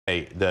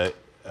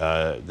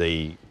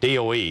The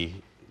DOE,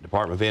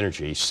 Department of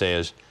Energy,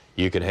 says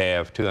you could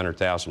have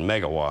 200,000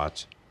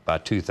 megawatts by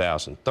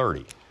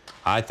 2030.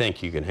 I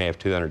think you can have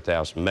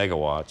 200,000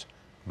 megawatts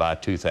by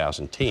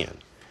 2010.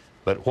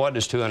 But what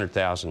does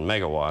 200,000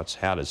 megawatts,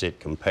 how does it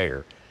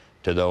compare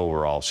to the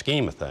overall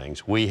scheme of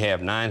things? We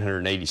have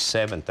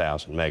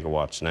 987,000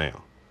 megawatts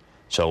now.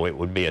 So it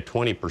would be a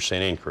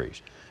 20%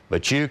 increase.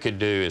 But you could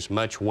do as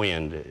much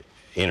wind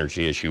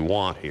energy as you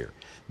want here.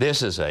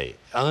 This is an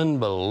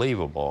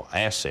unbelievable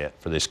asset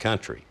for this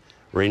country.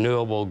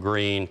 Renewable,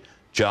 green,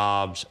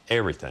 jobs,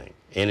 everything.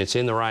 And it's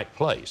in the right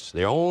place.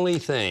 The only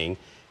thing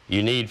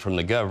you need from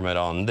the government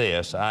on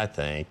this, I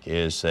think,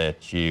 is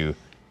that you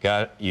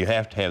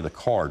have to have the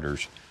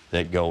corridors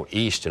that go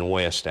east and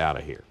west out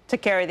of here. To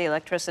carry the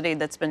electricity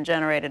that's been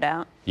generated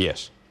out?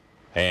 Yes.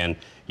 And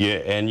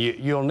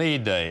you'll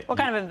need the... What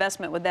kind of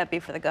investment would that be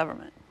for the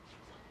government?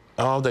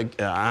 Oh,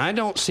 I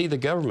don't see the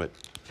government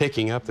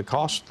picking up the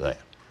cost of that.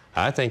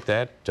 I think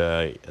that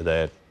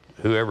that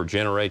whoever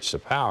generates the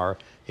power,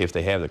 if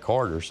they have the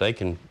corridors, they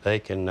can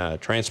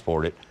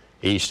transport it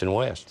east and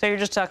west. So you're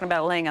just talking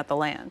about laying out the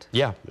land?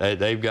 Yeah,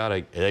 they've got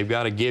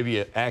to give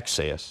you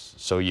access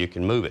so you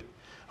can move it.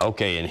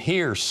 Okay, and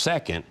here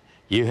second,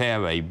 you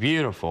have a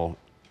beautiful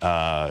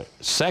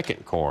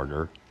second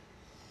corridor,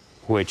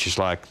 which is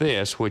like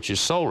this, which is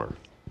solar.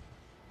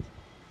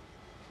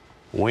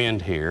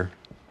 Wind here.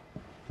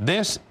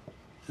 This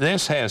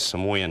has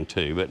some wind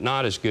too, but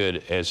not as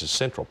good as the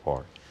central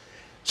part.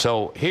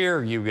 So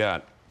here you've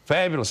got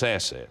fabulous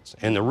assets,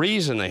 and the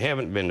reason they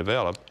haven't been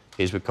developed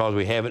is because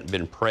we haven't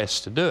been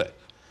pressed to do it.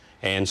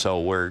 And so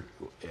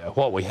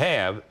what we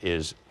have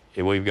is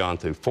we've gone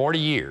through 40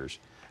 years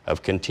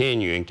of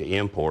continuing to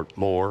import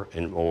more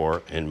and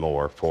more and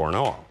more foreign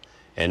oil.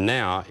 And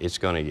now it's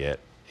going to get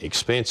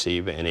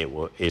expensive, and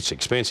it's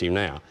expensive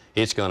now.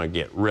 It's going to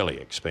get really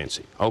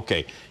expensive.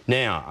 Okay,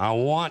 now I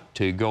want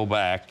to go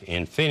back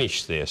and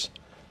finish this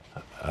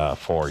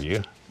for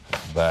you,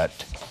 but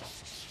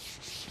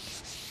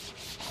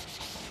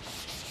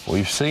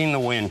we've seen the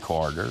wind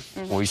corridor,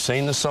 we've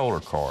seen the solar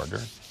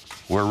corridor,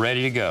 we're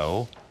ready to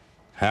go.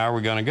 How are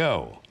we going to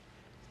go?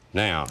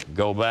 Now,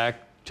 go back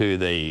to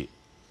the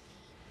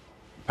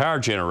power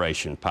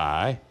generation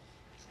pie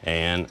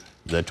and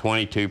the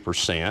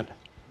 22%,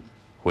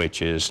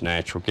 which is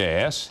natural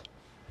gas.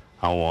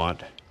 I want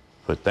to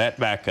put that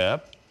back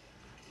up.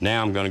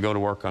 Now I'm going to go to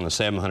work on the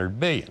 700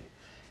 billion.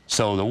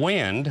 So the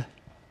wind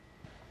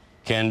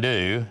can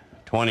do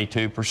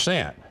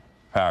 22%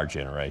 power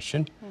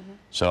generation.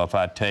 So if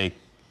I take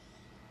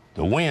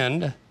the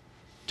wind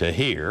to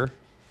here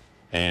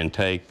and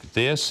take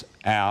this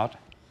out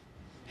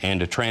and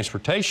to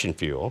transportation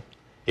fuel,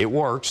 it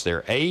works. There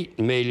are 8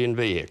 million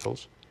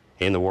vehicles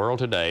in the world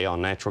today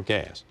on natural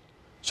gas.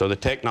 So the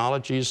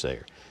technology is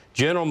there.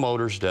 General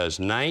Motors does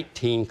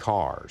 19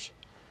 cars.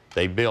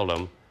 They build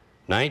them,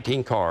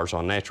 19 cars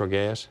on natural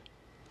gas.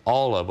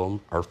 All of them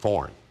are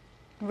foreign.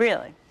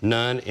 Really?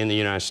 None in the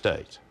United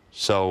States.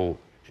 So,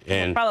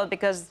 and well, probably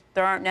because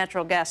there aren't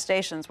natural gas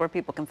stations where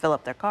people can fill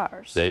up their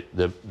cars.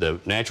 The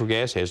natural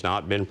gas has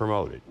not been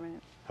promoted. Right.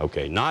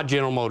 Okay, not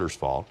General Motors'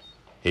 fault.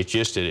 It's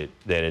just that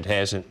it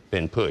hasn't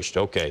been pushed.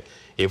 Okay,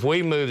 if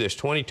we move this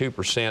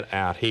 22%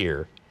 out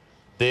here,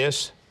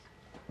 this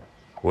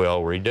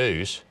will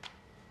reduce.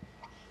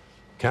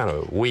 Kind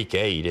of weak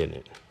aid, isn't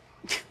it?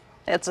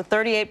 It's a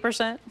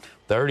 38%?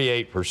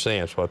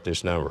 38% is what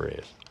this number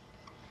is.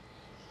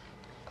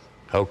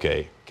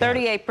 Okay.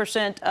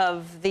 38%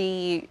 of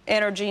the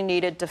energy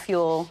needed to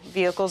fuel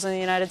vehicles in the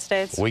United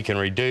States? We can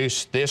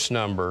reduce this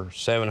number,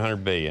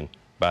 700 billion,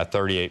 by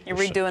 38%. You're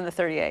redoing the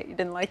 38. You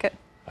didn't like it?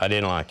 I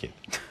didn't like it.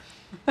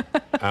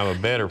 I'm a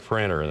better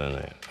printer than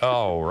that.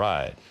 Oh,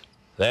 right.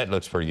 That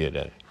looks pretty good,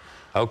 doesn't it?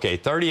 Okay,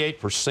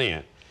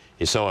 38%.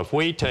 So if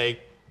we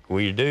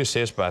reduce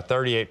this by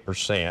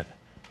 38%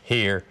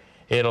 here,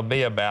 it'll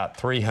be about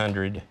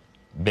 $300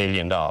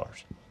 billion.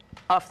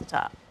 Off the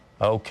top.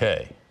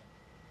 Okay.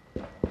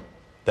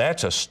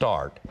 That's a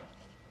start,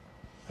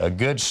 a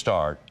good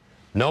start.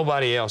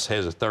 Nobody else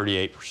has a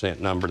 38%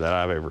 number that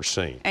I've ever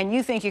seen. And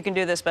you think you can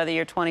do this by the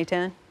year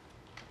 2010?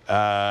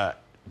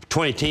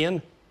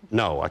 2010?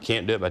 No, I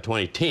can't do it by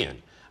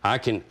 2010. I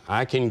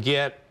can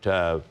get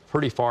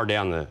pretty far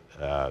down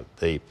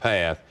the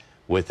path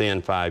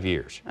within 5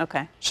 years.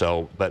 Okay.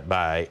 So,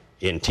 but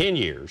in 10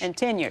 years. In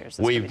 10 years.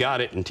 We've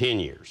got it in 10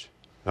 years.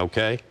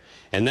 Okay?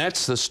 And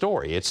that's the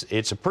story.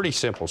 It's a pretty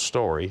simple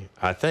story,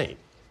 I think.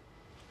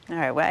 All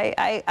right, well,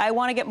 I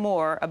want to get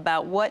more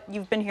about what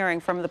you've been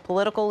hearing from the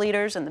political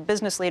leaders and the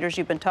business leaders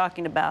you've been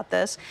talking about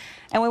this.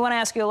 And we want to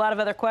ask you a lot of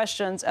other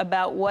questions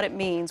about what it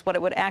means, what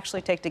it would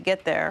actually take to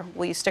get there.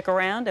 Will you stick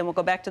around and we'll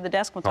go back to the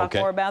desk and we'll talk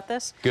more about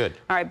this? Good.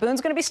 All right, Boone's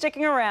going to be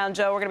sticking around,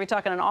 Joe. We're going to be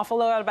talking an awful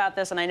lot about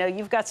this, and I know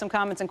you've got some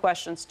comments and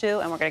questions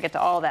too, and we're going to get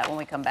to all that when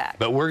we come back.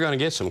 But we're going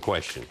to get some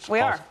questions. We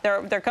are.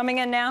 They're coming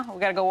in now. We've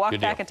got to go walk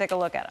back and take a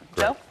look at them.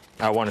 Great. Joe?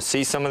 I want to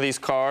see some of these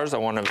cars. I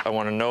want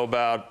to know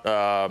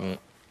about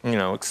you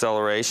know,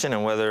 acceleration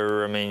and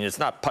whether, I mean, it's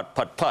not putt,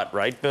 putt, putt,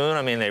 right, Boone?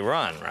 I mean, they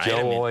run,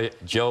 right?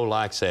 Joe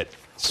likes that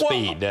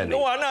speed, doesn't it?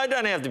 Well, no, it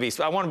doesn't have to be.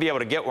 I want to be able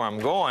to get where I'm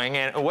going.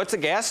 And what's a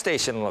gas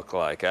station look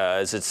like?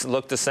 Does it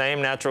look the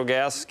same, natural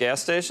gas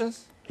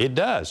stations? It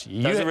does.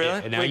 Does it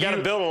really? We got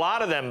to build a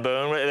lot of them,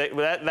 Boone.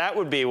 That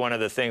would be one of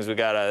the things we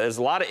got to. There's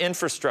a lot of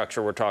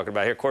infrastructure we're talking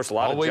about here. Of course, a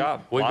lot of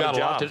jobs.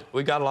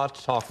 We've got a lot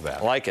to talk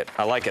about. I like it.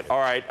 I like it. All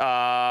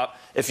right.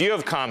 If you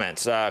have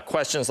comments,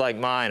 questions like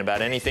mine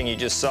about anything you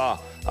just saw,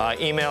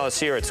 email us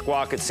here at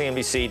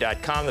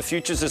squawk@cnbc.com. The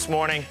futures this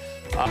morning.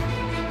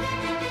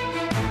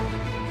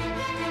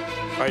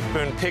 All right,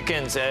 Boone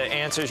Pickens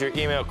answers your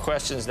email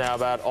questions now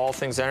about all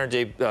things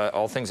energy.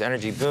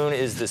 Boone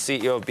is the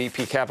CEO of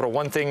BP Capital.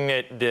 One thing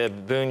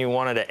that, Boone, you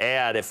wanted to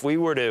add, if we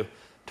were to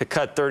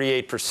cut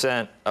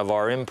 38% of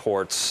our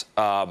imports,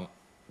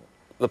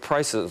 the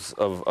prices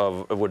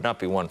of would not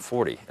be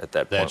 140 at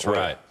that point. That's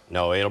right.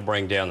 No, it'll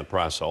bring down the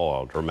price of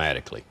oil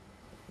dramatically.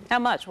 How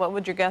much? What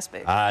would your guess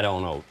be? I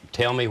don't know.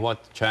 Tell me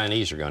what the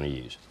Chinese are going to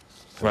use.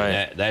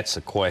 Right. That's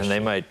the question.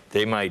 And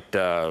they might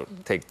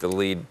take the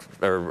lead,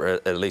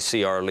 or at least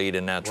see our lead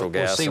in natural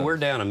gas. Well, see, we're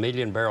down 1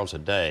 million barrels a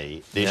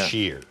day this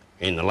year.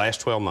 In the last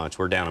 12 months,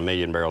 we're down 1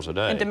 million barrels a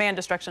day. And demand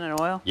destruction in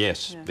oil?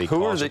 Yes,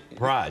 because of the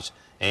price.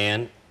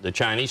 And the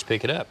Chinese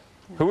pick it up.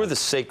 Who are the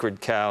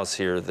sacred cows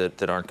here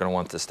that aren't going to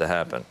want this to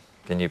happen?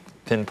 Can you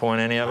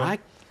pinpoint any of them?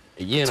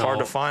 It's hard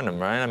to find them,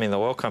 right? I mean, the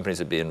oil companies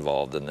would be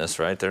involved in this,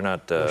 right? They're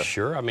not. Well,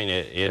 sure. I mean,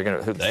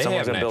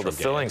 someone's going to build the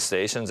filling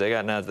stations.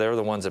 They're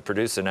the ones that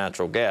produce the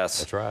natural gas.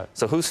 That's right.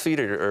 So whose feet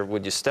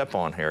would you step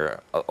on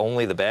here?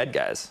 Only the bad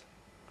guys.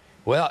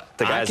 Well,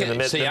 the guys in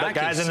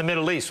the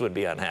Middle East would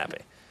be unhappy.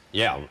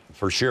 Yeah,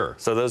 for sure.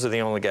 So those are the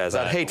only guys.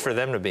 I'd hate for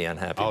them to be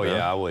unhappy. Oh,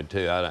 yeah, I would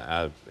too.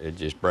 It'd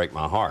just break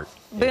my heart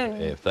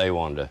if they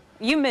wanted to.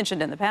 You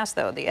mentioned in the past,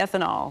 though, the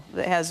ethanol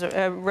that has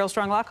a real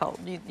strong lock hold.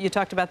 You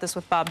talked about this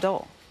with Bob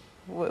Dole.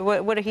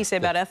 What did he say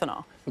about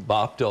ethanol?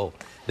 Bob Dole.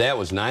 That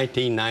was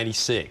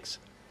 1996,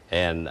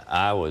 and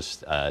I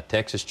was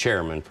Texas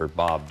chairman for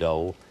Bob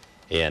Dole,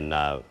 and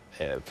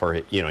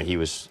he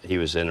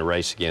was in a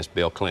race against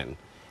Bill Clinton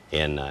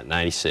in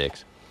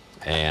 '96.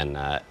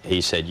 And he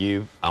said,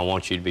 I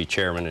want you to be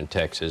chairman in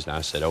Texas. And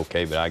I said,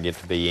 okay, but I get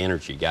to be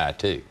energy guy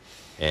too.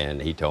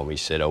 And he told me, he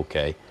said,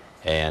 okay.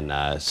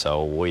 And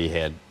so we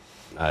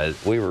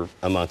were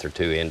a month or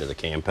two into the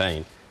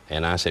campaign.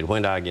 And I said,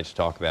 when do I get to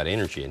talk about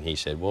energy? And he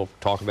said, well,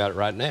 talk about it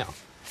right now.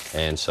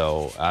 And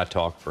so I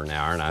talked for an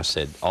hour, and I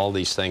said, all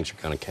these things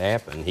are going to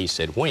happen. And he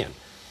said, when?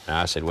 And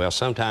I said, well,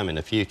 sometime in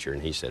the future.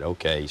 And he said,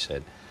 okay. He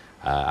said,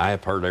 I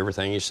have heard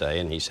everything you say.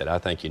 And he said, I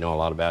think you know a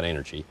lot about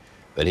energy.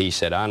 But he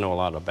said, I know a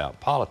lot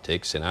about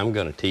politics, and I'm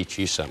going to teach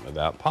you something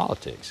about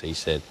politics. He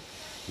said,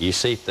 you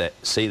see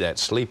that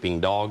sleeping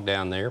dog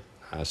down there?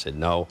 I said,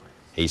 no.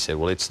 He said,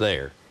 well, it's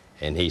there.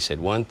 And he said,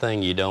 one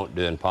thing you don't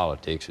do in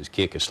politics is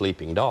kick a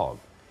sleeping dog.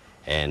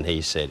 And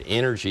he said,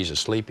 energy's a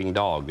sleeping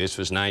dog. This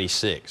was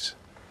 '96.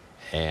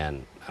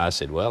 And I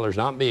said, well, there's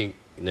not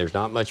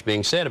much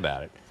being said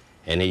about it.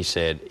 And he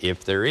said,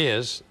 if there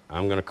is,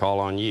 I'm going to call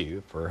on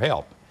you for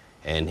help.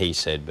 And he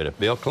said, but if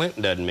Bill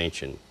Clinton doesn't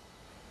mention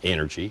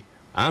energy,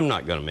 I'm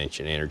not going to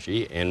mention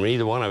energy, and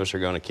neither one of us are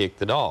going to kick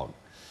the dog.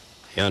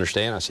 You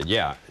understand? I said,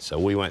 yeah. So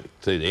we went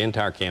through the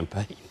entire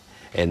campaign,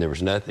 and there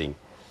was nothing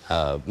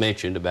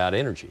mentioned about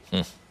energy.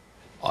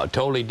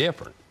 Totally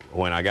different.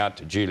 When I got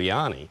to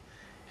Giuliani,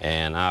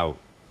 and I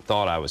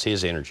thought I was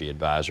his energy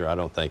advisor. I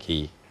don't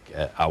think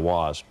I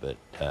was, but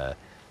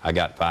I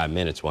got 5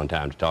 minutes one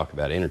time to talk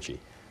about energy.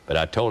 But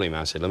I told him,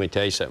 I said, let me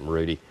tell you something,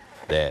 Rudy,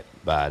 that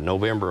by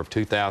November of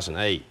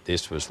 2008,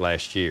 this was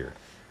last year,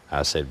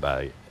 I said,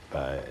 by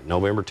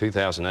November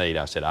 2008,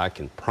 I said, I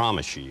can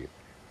promise you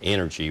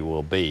energy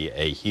will be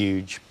a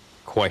huge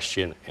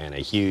question and a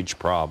huge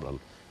problem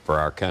for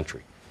our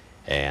country.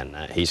 And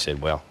he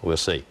said, well, we'll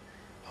see.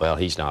 Well,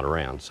 he's not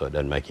around, so it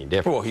doesn't make any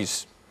difference. Well,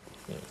 he's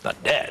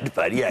not dead,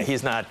 but yeah,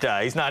 he's not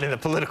in the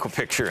political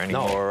picture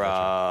anymore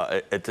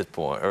at this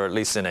point, or at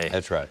least in a.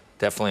 That's right.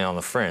 Definitely on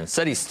the fringe.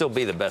 Said he'd still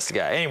be the best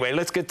guy. Anyway,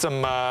 let's get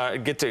some.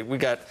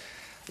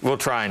 We'll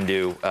try and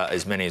do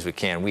as many as we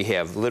can. We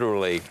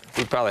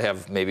probably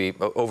have maybe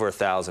over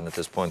 1,000 at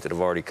this point that have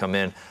already come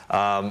in.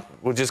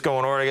 We'll just go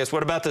in order, I guess.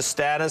 What about the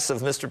status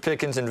of Mr.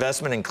 Pickens'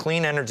 investment in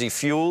clean energy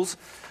fuels,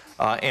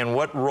 and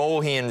what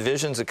role he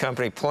envisions the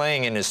company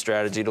playing in his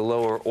strategy to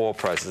lower oil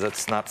prices?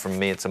 That's not from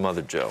me, it's some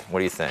other Joe.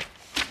 What do you think?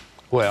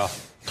 Well,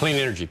 Clean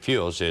Energy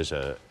Fuels is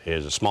a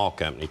small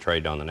company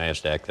traded on the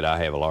NASDAQ that I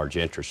have a large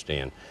interest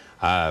in.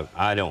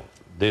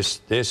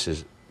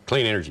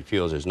 Clean Energy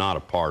Fuels is not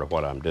a part of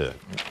what I'm doing.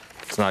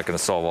 It's not going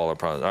to solve all our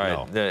problems.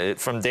 All right. No.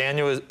 From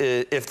Daniel,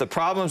 if the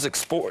problem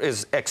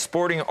is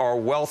exporting our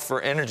wealth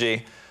for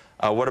energy,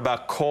 what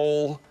about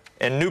coal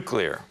and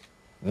nuclear?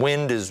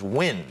 Wind is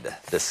wind,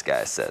 this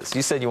guy says.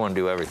 You said you want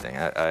to do everything.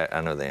 I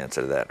know the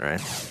answer to that,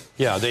 right?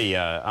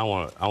 Yeah, I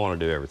want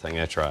to do everything.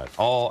 That's right.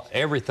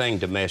 Everything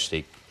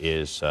domestic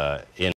is in